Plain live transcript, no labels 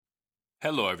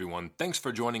Hello, everyone. Thanks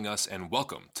for joining us and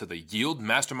welcome to the Yield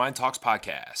Mastermind Talks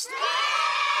podcast.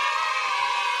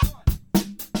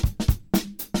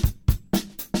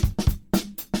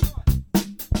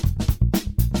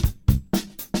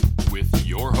 With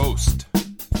your host,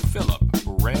 Philip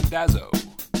Randazzo.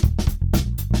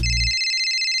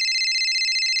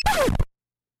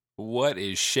 What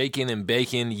is shaking and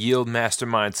baking, Yield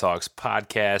Mastermind Talks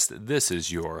podcast? This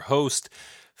is your host,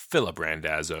 Philip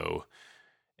Randazzo.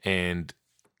 And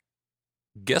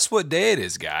guess what day it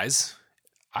is, guys?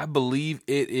 I believe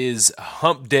it is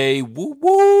Hump Day. Woo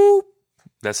woo!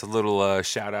 That's a little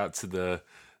shout out to the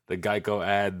Geico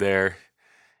ad there.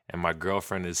 And my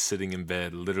girlfriend is sitting in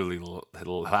bed, literally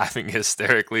laughing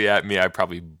hysterically at me. I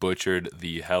probably butchered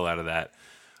the hell out of that,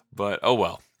 but oh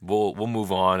well. We'll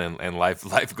move on and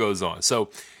life goes on.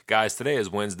 So, guys, today is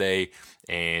Wednesday,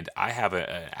 and I have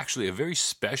actually a very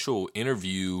special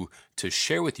interview to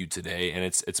share with you today, and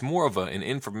it's more of an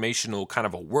informational kind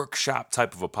of a workshop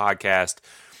type of a podcast.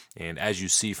 And as you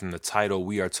see from the title,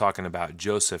 we are talking about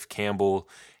Joseph Campbell,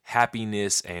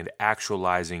 happiness and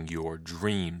actualizing your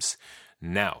dreams.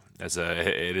 Now,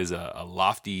 it is a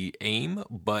lofty aim,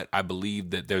 but I believe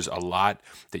that there's a lot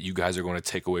that you guys are going to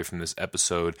take away from this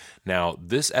episode. Now,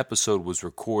 this episode was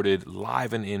recorded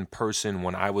live and in person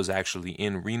when I was actually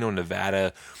in Reno,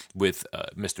 Nevada with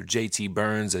Mr. JT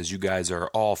Burns, as you guys are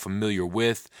all familiar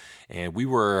with. And we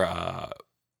were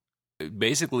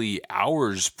basically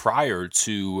hours prior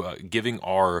to giving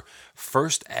our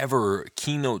first ever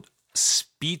keynote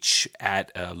speech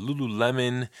at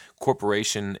Lululemon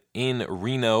Corporation in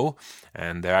Reno,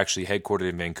 and they're actually headquartered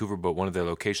in Vancouver, but one of their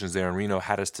locations there in Reno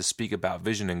had us to speak about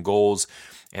vision and goals.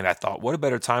 And I thought, what a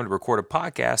better time to record a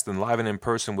podcast than live and in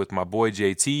person with my boy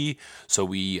JT. So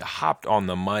we hopped on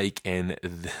the mic, and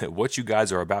what you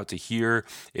guys are about to hear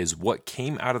is what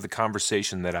came out of the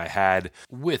conversation that I had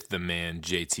with the man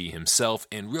JT himself.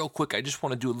 And real quick, I just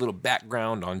want to do a little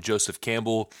background on Joseph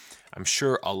Campbell. I'm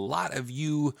sure a lot of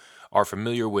you are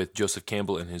familiar with Joseph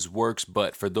Campbell and his works,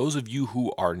 but for those of you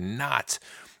who are not,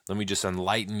 let me just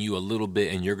enlighten you a little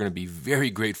bit, and you're going to be very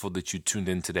grateful that you tuned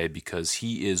in today, because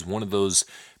he is one of those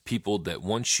people that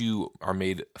once you are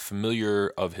made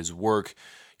familiar of his work,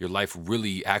 your life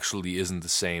really actually isn't the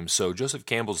same. So Joseph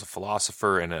Campbell's a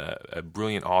philosopher and a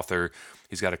brilliant author.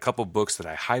 He's got a couple books that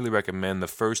I highly recommend. The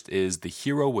first is The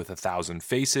Hero with a Thousand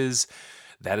Faces.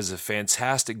 That is a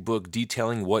fantastic book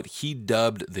detailing what he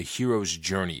dubbed the hero's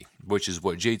journey, which is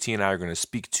what JT and I are going to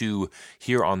speak to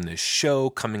here on this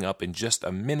show coming up in just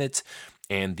a minute.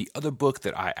 And the other book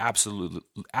that I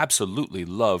absolutely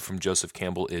love from Joseph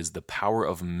Campbell is The Power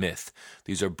of Myth.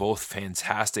 These are both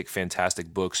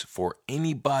fantastic books for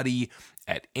anybody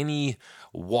at any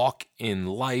walk in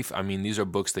life. I mean, these are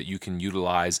books that you can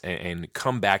utilize and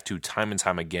come back to time and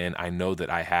time again. I know that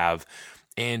I have.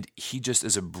 And he just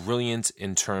is a brilliant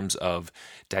in terms of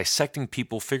dissecting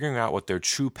people, figuring out what their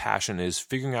true passion is,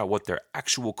 figuring out what their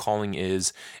actual calling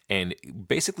is, and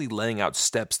basically laying out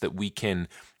steps that we can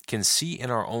see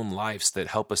in our own lives that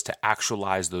help us to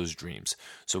actualize those dreams.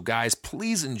 So guys,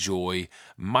 please enjoy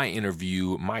my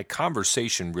interview, my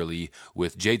conversation really,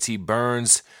 with JT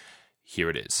Burns. Here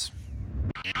it is.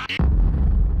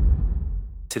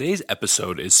 Today's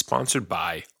episode is sponsored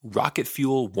by Rocket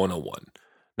Fuel 101.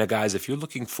 Now, guys, if you're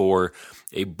looking for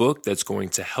a book that's going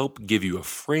to help give you a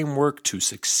framework to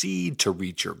succeed, to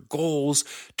reach your goals,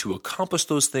 to accomplish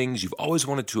those things you've always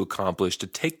wanted to accomplish, to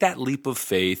take that leap of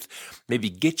faith, maybe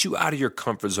get you out of your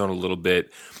comfort zone a little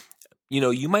bit,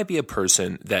 you might be a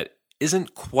person that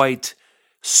isn't quite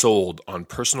sold on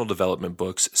personal development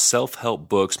books, self-help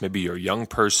books. Maybe you're a young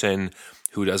person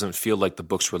who doesn't feel like the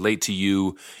books relate to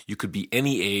you. You could be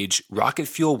any age. Rocket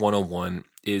Fuel 101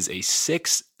 is a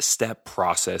 6-step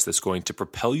process that's going to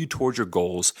propel you towards your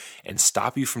goals and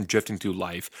stop you from drifting through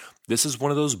life. This is one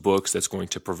of those books that's going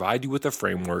to provide you with a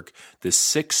framework. This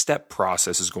 6-step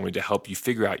process is going to help you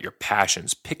figure out your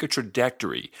passions, pick a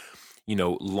trajectory,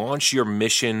 launch your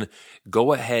mission,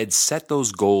 go ahead, set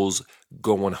those goals,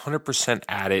 go 100%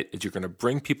 at it. You're going to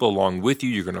bring people along with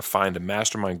you. You're going to find a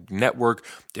mastermind network.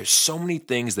 There's so many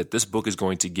things that this book is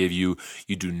going to give you.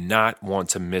 You do not want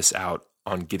to miss out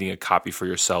on getting a copy for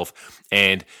yourself.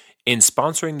 And in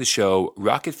sponsoring the show,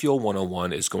 Rocket Fuel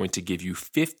 101 is going to give you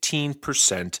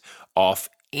 15% off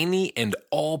any and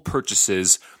all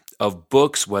purchases of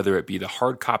books, whether it be the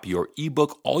hard copy or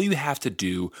ebook. All you have to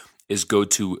do is go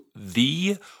to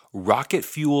the Rocket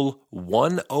Fuel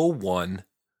 101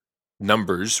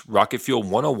 numbers, Rocket Fuel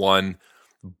 101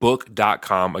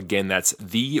 rocketfuelbook.com. Again, that's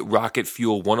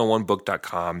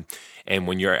therocketfuel101book.com. And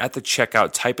when you're at the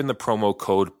checkout, type in the promo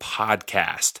code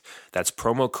podcast. That's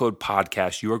promo code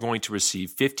podcast. You are going to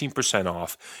receive 15%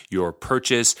 off your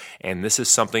purchase. And this is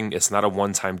something, it's not a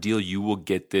one-time deal. You will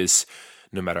get this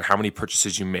no matter how many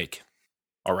purchases you make.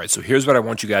 All right, so here's what I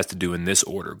want you guys to do in this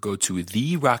order. Go to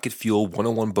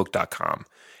therocketfuel101book.com.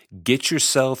 Get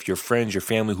yourself, your friends, your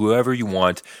family, whoever you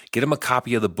want, get them a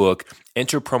copy of the book,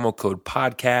 enter promo code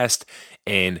podcast,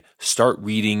 and start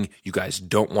reading. You guys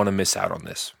don't want to miss out on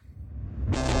this.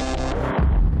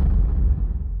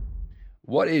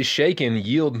 What is shaking,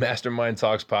 Yield Mastermind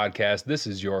Talks podcast? This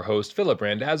is your host, Philip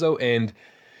Randazzo, and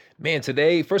man,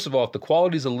 today, first of all, if the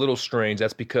quality's a little strange,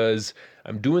 that's because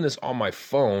I'm doing this on my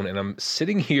phone and I'm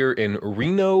sitting here in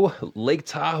Reno, Lake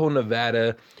Tahoe,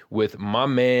 Nevada with my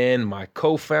man, my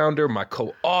co-founder, my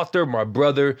co-author, my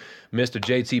brother, Mr.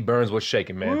 JT Burns. What's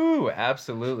shaking, man? Woo,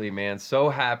 absolutely, man. So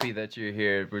happy that you're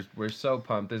here. We're so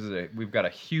pumped. We've got a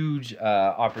huge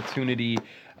opportunity.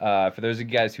 For those of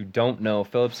you guys who don't know,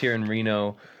 Philip's here in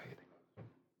Reno.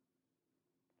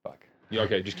 Yeah,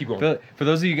 okay, just keep going. For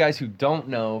those of you guys who don't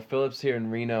know, Philip's here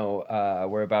in Reno.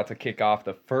 We're about to kick off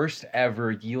the first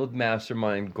ever Yield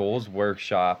Mastermind Goals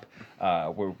Workshop.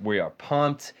 We are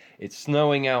pumped. It's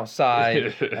snowing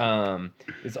outside.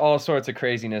 It's all sorts of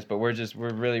craziness, but we're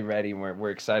really ready. And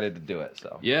we're excited to do it.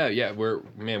 So yeah, we're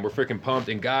freaking pumped.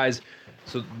 And guys,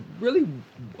 so really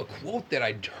a quote that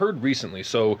I heard recently.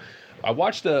 So I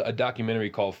watched a documentary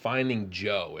called Finding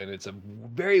Joe, and it's a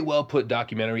very well put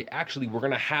documentary. Actually, we're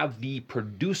going to have the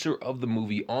producer of the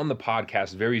movie on the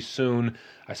podcast very soon.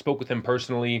 I spoke with him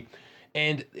personally,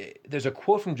 and there's a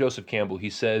quote from Joseph Campbell. He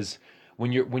says,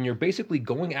 when you're basically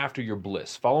going after your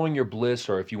bliss, following your bliss,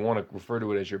 or if you want to refer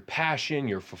to it as your passion,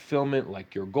 your fulfillment,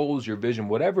 like your goals, your vision,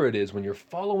 whatever it is, when you're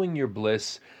following your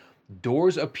bliss,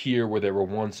 doors appear where there were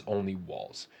once only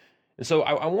walls. And so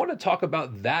I want to talk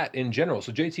about that in general.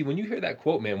 So JT, when you hear that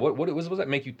quote, man, what does that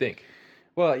make you think?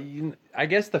 Well, I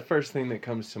guess the first thing that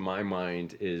comes to my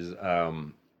mind is,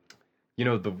 the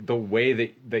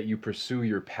way that you pursue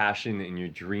your passion and your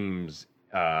dreams,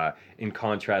 in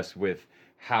contrast with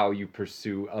how you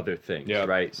pursue other things,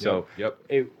 right? So,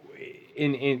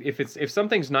 if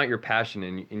something's not your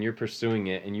passion and you're pursuing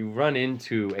it and you run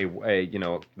into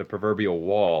the proverbial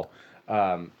wall,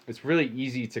 it's really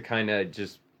easy to kind of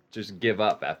just give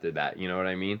up after that, you know what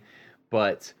I mean?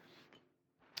 But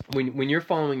when you're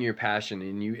following your passion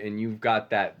and you've got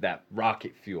that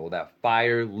rocket fuel, that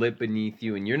fire lit beneath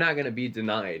you, and you're not going to be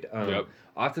denied.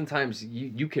 Oftentimes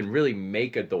you can really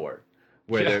make a door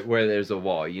where there's a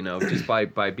wall, just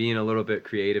by being a little bit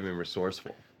creative and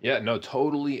resourceful. Yeah, no,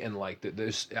 totally. And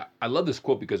I love this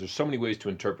quote because there's so many ways to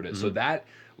interpret it. Mm-hmm. So that,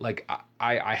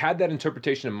 I had that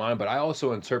interpretation in mind, but I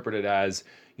also interpret it as,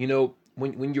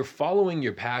 when you're following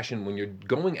your passion, when you're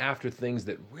going after things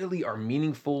that really are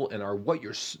meaningful and are what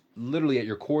you're literally at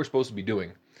your core supposed to be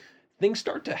doing, things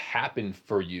start to happen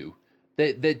for you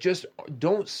that just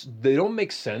don't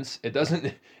make sense. It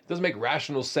doesn't make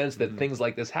rational sense that things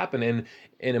like this happen. And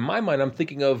in my mind, I'm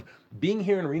thinking of being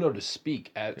here in Reno to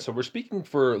speak so we're speaking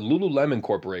for Lululemon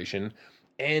Corporation,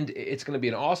 and it's going to be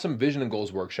an awesome vision and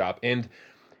goals workshop. And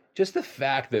just the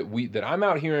fact that I'm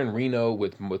out here in Reno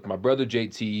with my brother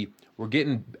JT, we're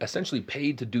getting essentially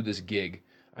paid to do this gig.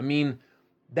 I mean,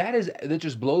 that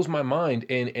just blows my mind,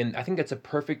 and I think that's a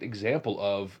perfect example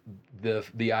of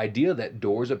the idea that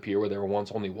doors appear where there were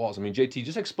once only walls. I mean, JT,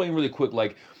 just explain really quick.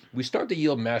 We start the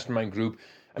Yield Mastermind group.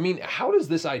 I mean, how does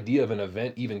this idea of an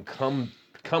event even come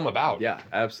about? Yeah,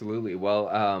 absolutely.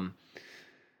 Well,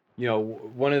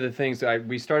 one of the things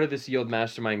we started this Yield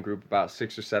Mastermind group about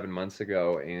 6 or 7 months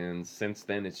ago, and since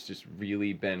then it's just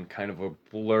really been kind of a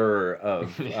blur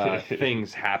of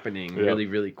things happening really,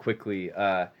 really quickly.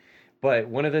 But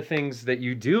one of the things that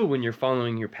you do when you're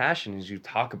following your passion is you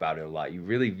talk about it a lot.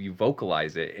 You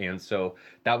vocalize it, and so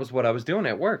that was what I was doing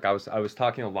at work. I was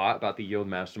talking a lot about the Yield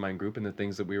Mastermind group and the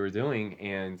things that we were doing,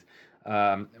 and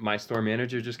my store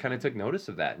manager just kind of took notice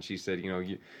of that, and she said,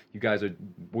 you guys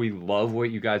we love what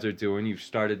you guys are doing. You've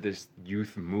started this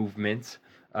youth movement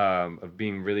of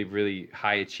being really, really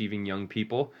high achieving young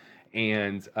people,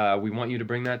 and we want you to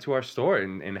bring that to our store,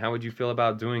 and how would you feel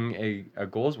about doing a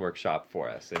goals workshop for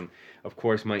us? And of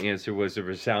course my answer was a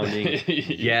resounding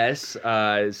yes,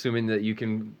 assuming that you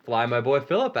can fly my boy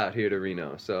Philip out here to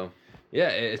Reno. So yeah,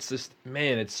 it's just,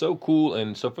 man, it's so cool.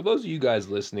 And so for those of you guys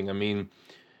listening, I mean,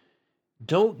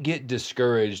 don't get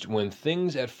discouraged when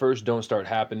things at first don't start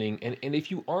happening. And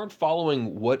if you aren't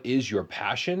following what is your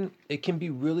passion, it can be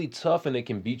really tough and it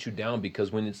can beat you down,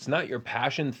 because when it's not your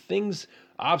passion,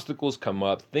 obstacles come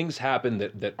up, things happen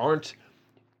that aren't,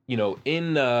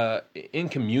 in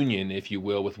communion, if you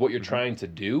will, with what you're trying to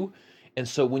do. And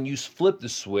so when you flip the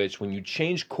switch, when you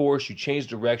change course, you change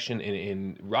direction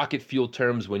in rocket fuel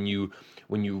terms, when you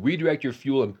redirect your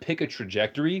fuel and pick a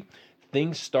trajectory,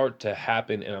 things start to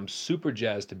happen. And I'm super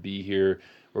jazzed to be here.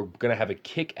 We're going to have a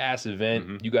kick-ass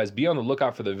event. You guys be on the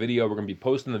lookout for the video. We're going to be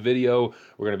posting the video.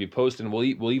 We're going to be posting.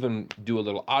 We'll even do a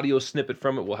little audio snippet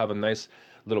from it. We'll have a nice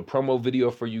little promo video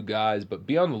for you guys. But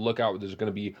be on the lookout. There's going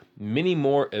to be many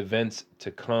more events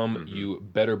to come. You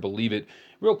better believe it.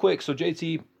 Real quick, so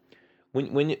JT,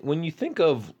 when you think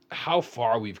of how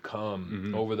far we've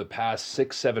come over the past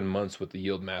 6-7 months with the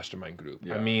Yield Mastermind Group,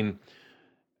 I mean,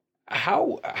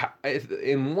 how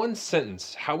in one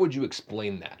sentence, how would you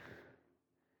explain that?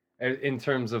 In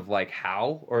terms of like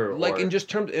how, or in just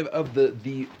terms of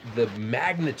the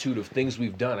magnitude of things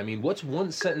we've done. I mean, what's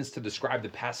one sentence to describe the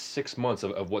past 6 months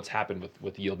of what's happened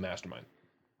with Yield Mastermind?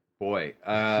 Boy,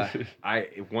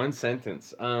 one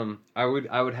sentence. I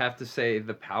would have to say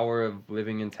the power of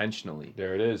living intentionally.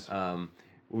 There it is.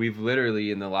 We've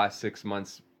literally in the last 6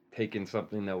 months taken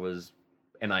something that was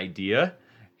an idea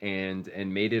and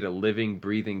made it a living,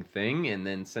 breathing thing. And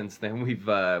then since then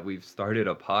we've started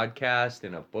a podcast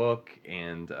and a book,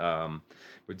 and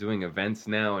we're doing events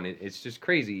now, and it's just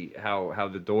crazy how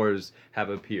the doors have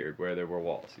appeared where there were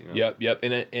walls. Yep.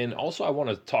 And also I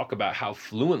want to talk about how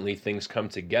fluently things come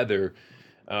together.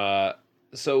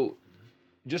 So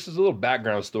just as a little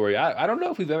background story, I don't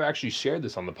know if we've ever actually shared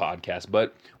this on the podcast,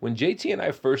 but when JT and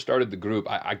I first started the group,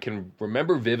 I can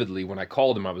remember vividly when I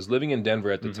called him. I was living in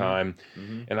Denver at the time,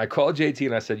 and I called JT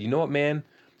and I said, you know what, man?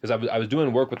 Because I was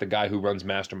doing work with the guy who runs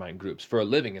mastermind groups for a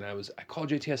living, and I called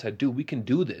JT. I said, dude, we can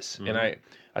do this. And I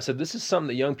said, this is something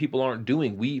that young people aren't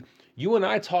doing. You and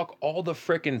I talk all the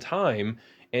frickin' time,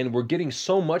 and we're getting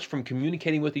so much from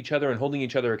communicating with each other and holding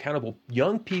each other accountable.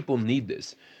 Young people need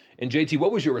this. And JT,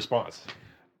 what was your response?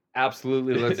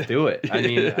 Absolutely, let's do it. I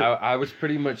mean, I was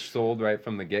pretty much sold right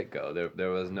from the get-go.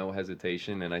 There was no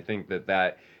hesitation, and I think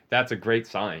that's a great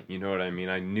sign. You know what I mean?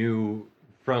 I knew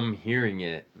from hearing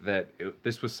it that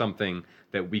this was something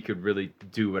that we could really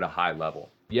do at a high level.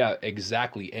 Yeah,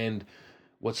 exactly. And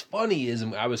what's funny is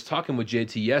I was talking with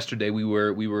JT yesterday. We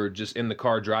were just in the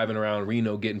car driving around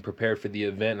Reno getting prepared for the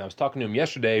event. And I was talking to him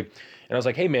yesterday, and I was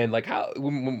like, hey, man, like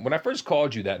when I first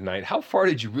called you that night, how far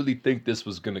did you really think this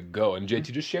was going to go? And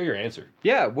JT, just share your answer.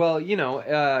 Yeah, well,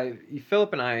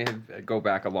 Philip and I go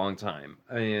back a long time.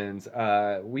 And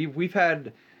we've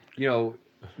had,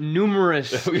 numerous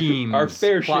schemes, our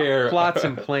fair share, plots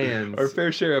and plans, our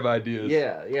fair share of ideas.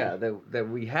 Yeah, that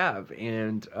we have,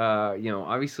 and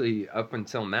obviously up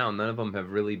until now, none of them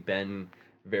have really been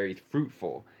very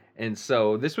fruitful. And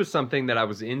so this was something that I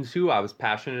was into, I was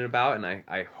passionate about, and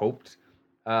I hoped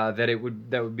that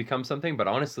would become something. But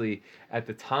honestly, at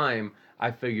the time, I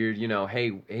figured,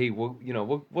 hey,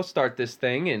 we'll start this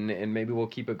thing, and maybe we'll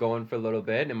keep it going for a little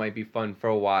bit. It might be fun for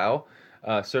a while.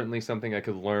 Certainly something I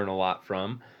could learn a lot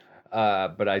from.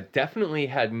 But I definitely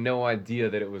had no idea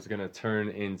that it was going to turn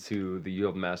into the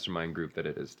Yield Mastermind Group that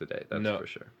it is today. That's for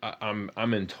sure.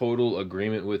 I'm in total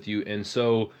agreement with you. And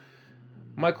so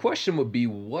my question would be,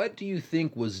 what do you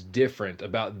think was different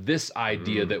about this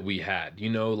idea that we had?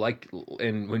 And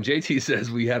when JT says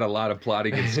we had a lot of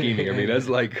plotting and scheming, I mean, that's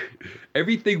like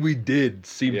everything we did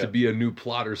seemed to be a new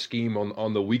plot or scheme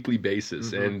on the weekly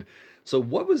basis. And so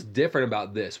what was different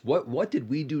about this? What did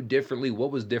we do differently?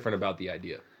 What was different about the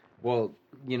idea? Well,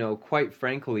 quite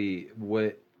frankly,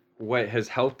 what has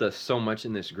helped us so much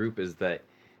in this group is that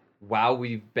while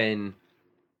we've been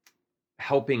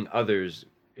helping others,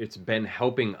 it's been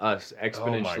helping us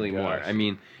exponentially more. I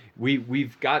mean,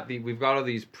 we've got all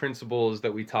these principles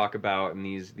that we talk about and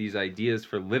these ideas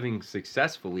for living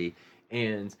successfully,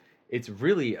 and it's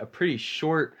really a pretty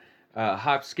short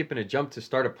hop, skip, and a jump to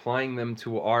start applying them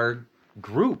to our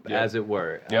group, as it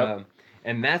were.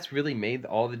 And that's really made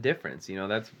all the difference.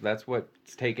 That's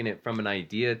what's taken it from an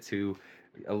idea to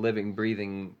a living,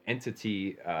 breathing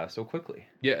entity so quickly.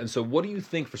 Yeah, and so what do you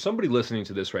think for somebody listening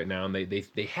to this right now, and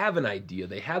they have an idea,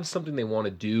 they have something they want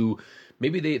to do,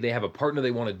 maybe they have a partner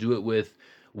they want to do it with,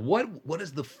 what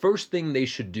is the first thing they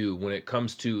should do when it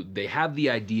comes to, they have the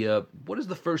idea, what is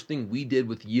the first thing we did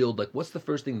with Yield? Like, what's the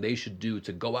first thing they should do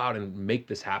to go out and make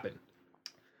this happen?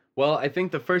 Well, I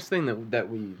think the first thing that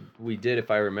we did, if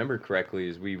I remember correctly,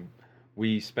 is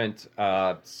we spent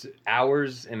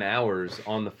hours and hours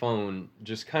on the phone,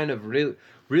 just kind of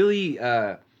really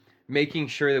making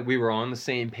sure that we were on the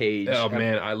same page. Oh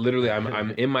man,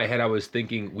 I'm in my head. I was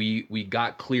thinking we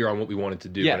got clear on what we wanted to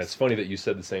do, and it's funny that you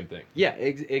said the same thing. Yeah,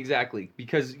 exactly.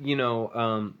 Because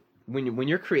when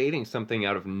you're creating something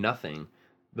out of nothing,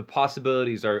 the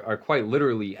possibilities are quite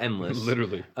literally endless.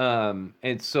 Literally.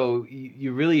 And so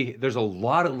you really, there's a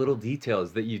lot of little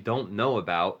details that you don't know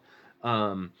about.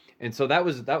 And so that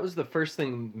was the first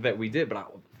thing that we did.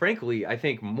 But frankly, I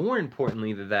think more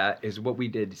importantly than that is what we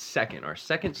did second. Our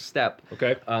second step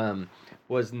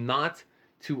was not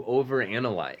to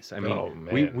overanalyze. I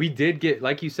mean, we did get,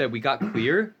 like you said, we got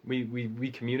clear.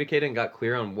 We communicated and got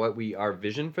clear on what our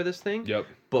vision for this thing. Yep.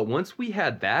 But once we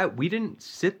had that, we didn't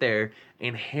sit there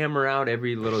and hammer out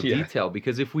every little detail,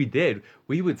 because if we did,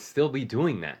 we would still be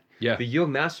doing that. Yeah. The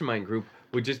Yield Mastermind group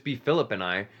would just be Philip and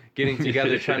I getting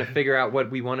together trying to figure out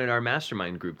what we wanted our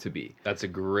mastermind group to be. That's a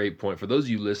great point. For those of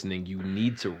you listening, you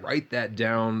need to write that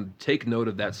down, take note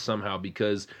of that somehow,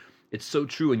 because it's so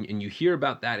true. And you hear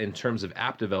about that in terms of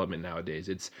app development nowadays.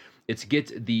 It's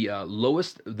get the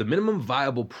the minimum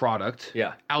viable product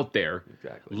out there.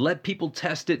 Exactly. Let people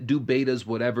test it, do betas,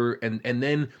 whatever, and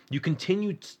then you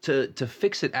continue to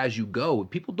fix it as you go.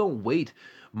 People don't wait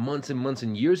months and months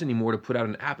and years anymore to put out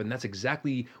an app, and that's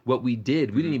exactly what we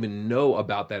did. We didn't even know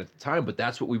about that at the time, but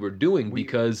that's what we were doing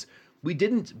because we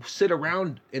didn't sit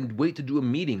around and wait to do a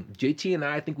meeting. JT and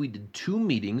I think we did 2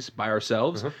 meetings by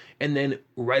ourselves, and then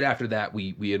right after that,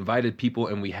 we invited people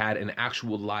and we had an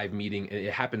actual live meeting, and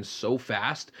it happened so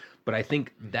fast. But I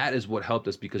think that is what helped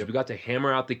us, because we got to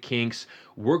hammer out the kinks,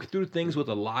 work through things with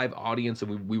a live audience,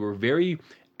 and we were very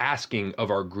asking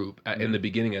of our group in the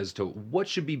beginning as to what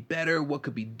should be better, what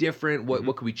could be different,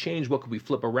 what could we change, what could we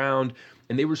flip around,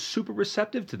 and they were super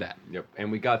receptive to that. Yep,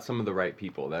 and we got some of the right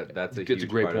people. That's a huge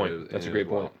great part point. of it. That's a great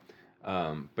point.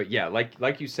 But yeah,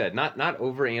 like you said, not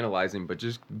over analyzing, but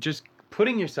just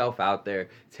putting yourself out there,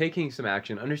 taking some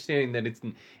action, understanding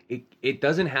that it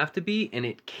doesn't have to be and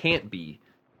it can't be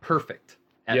perfect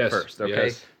at first.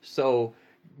 Okay, so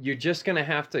you're just gonna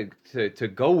have to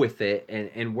go with it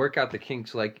and work out the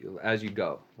kinks as you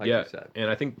go, like you said. And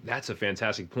I think that's a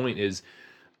fantastic point. Is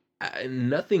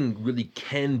nothing really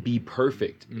can be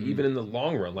perfect, even in the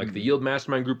long run. Like the Yield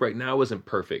Mastermind group right now isn't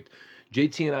perfect.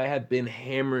 JT and I have been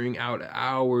hammering out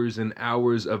hours and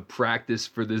hours of practice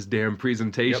for this damn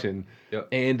presentation. Yep.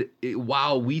 And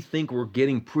while we think we're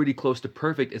getting pretty close to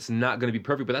perfect, it's not going to be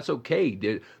perfect, but that's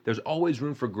okay. There's always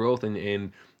room for growth,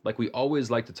 and like we always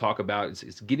like to talk about,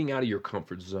 it's getting out of your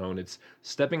comfort zone. It's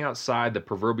stepping outside the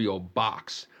proverbial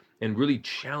box and really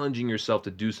challenging yourself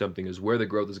to do something is where the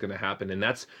growth is going to happen. And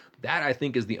that I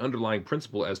think is the underlying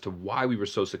principle as to why we were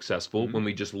so successful when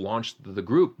we just launched the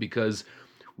group, because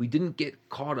we didn't get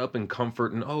caught up in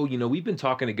comfort and, we've been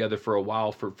talking together for a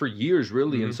while, for years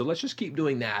really. And so let's just keep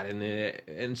doing that.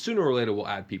 And sooner or later we'll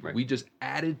add people. Right. We just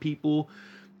added people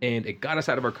and it got us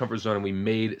out of our comfort zone and we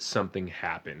made something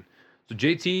happen. So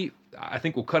JT, I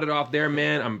think we'll cut it off there,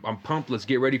 man. I'm pumped. Let's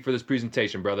get ready for this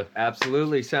presentation, brother.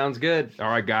 Absolutely. Sounds good. All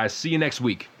right, guys. See you next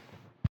week.